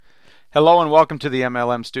Hello and welcome to the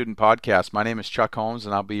MLM Student Podcast. My name is Chuck Holmes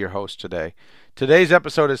and I'll be your host today. Today's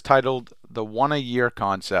episode is titled The One a Year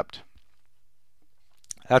Concept.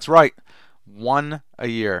 That's right, one a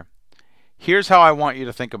year. Here's how I want you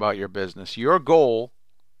to think about your business. Your goal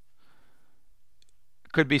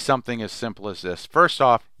could be something as simple as this. First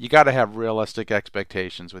off, you got to have realistic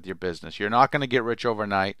expectations with your business. You're not going to get rich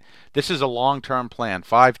overnight. This is a long-term plan,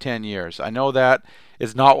 5-10 years. I know that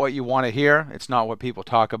is not what you want to hear. It's not what people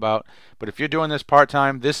talk about. But if you're doing this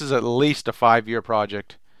part-time, this is at least a 5-year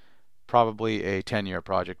project, probably a 10-year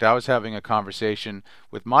project. I was having a conversation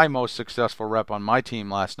with my most successful rep on my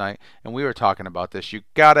team last night, and we were talking about this. You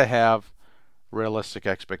got to have realistic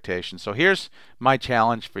expectations. So here's my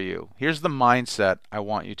challenge for you. Here's the mindset I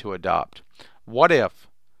want you to adopt. What if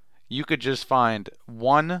you could just find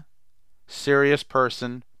one serious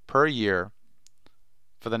person per year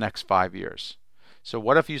for the next 5 years? So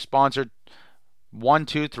what if you sponsored 1,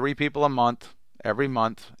 2, 3 people a month, every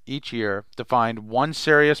month, each year, to find one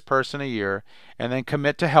serious person a year and then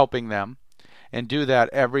commit to helping them and do that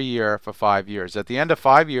every year for 5 years. At the end of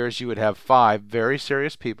 5 years, you would have 5 very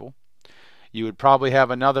serious people. You would probably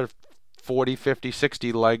have another 40, 50,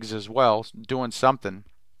 60 legs as well doing something.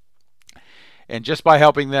 And just by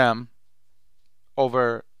helping them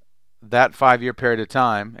over that 5-year period of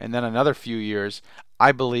time and then another few years,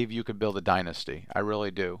 I believe you could build a dynasty. I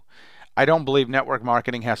really do. I don't believe network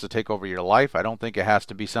marketing has to take over your life. I don't think it has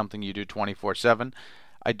to be something you do 24/7.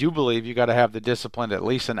 I do believe you got to have the discipline at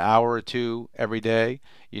least an hour or two every day.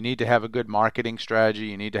 You need to have a good marketing strategy.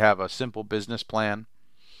 You need to have a simple business plan.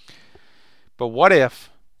 But what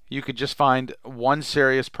if you could just find one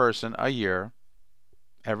serious person a year,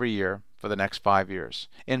 every year, for the next 5 years?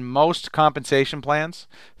 In most compensation plans,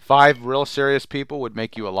 5 real serious people would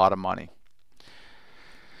make you a lot of money.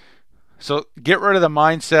 So get rid of the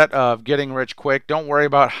mindset of getting rich quick. Don't worry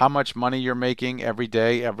about how much money you're making every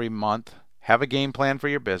day, every month. Have a game plan for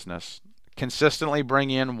your business. Consistently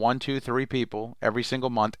bring in 1, 2, 3 people every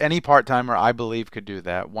single month. Any part-timer, I believe, could do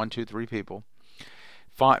that. 1, 2, 3 people.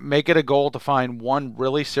 Make it a goal to find one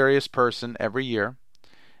really serious person every year.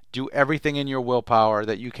 Do everything in your willpower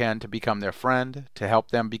that you can to become their friend, to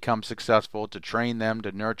help them become successful, to train them,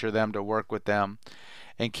 to nurture them, to work with them.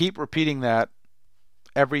 And keep repeating that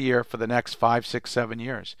every year for the next 5, 6, 7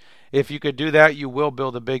 years. If you could do that, you will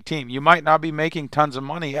build a big team. You might not be making tons of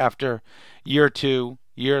money after year 2,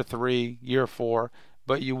 year 3, year 4,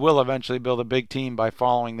 but you will eventually build a big team by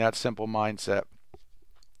following that simple mindset.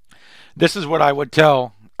 This is what I would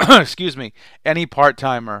tell, any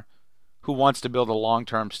part-timer who wants to build a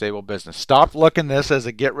long-term stable business. Stop looking at this as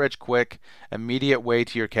a get-rich-quick, immediate way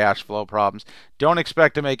to your cash flow problems. Don't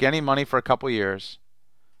expect to make any money for a couple years.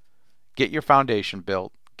 Get your foundation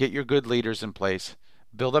built. Get your good leaders in place.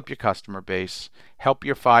 Build up your customer base. Help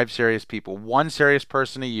your 5 serious people. One serious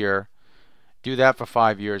person a year. Do that for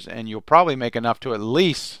 5 years, and you'll probably make enough to at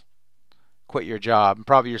least quit your job.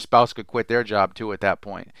 Probably your spouse could quit their job too at that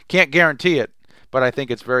point. Can't guarantee it, but I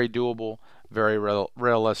think it's very doable, very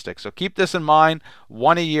realistic. So keep this in mind.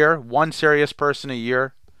 One a year, one serious person a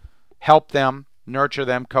year. Help them, nurture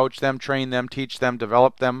them, coach them, train them, teach them,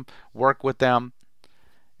 develop them, work with them,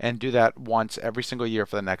 and do that once every single year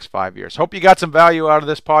for the next 5 years. Hope you got some value out of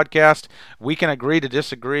this podcast. We can agree to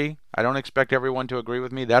disagree. I don't expect everyone to agree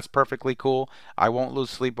with me. That's perfectly cool. I won't lose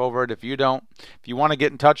sleep over it if you don't. If you want to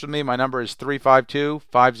get in touch with me, my number is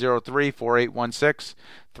 352-503-4816.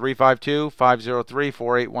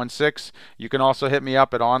 352-503-4816. You can also hit me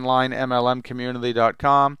up at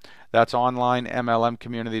onlinemlmcommunity.com. That's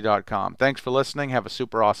onlinemlmcommunity.com. Thanks for listening. Have a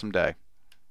super awesome day.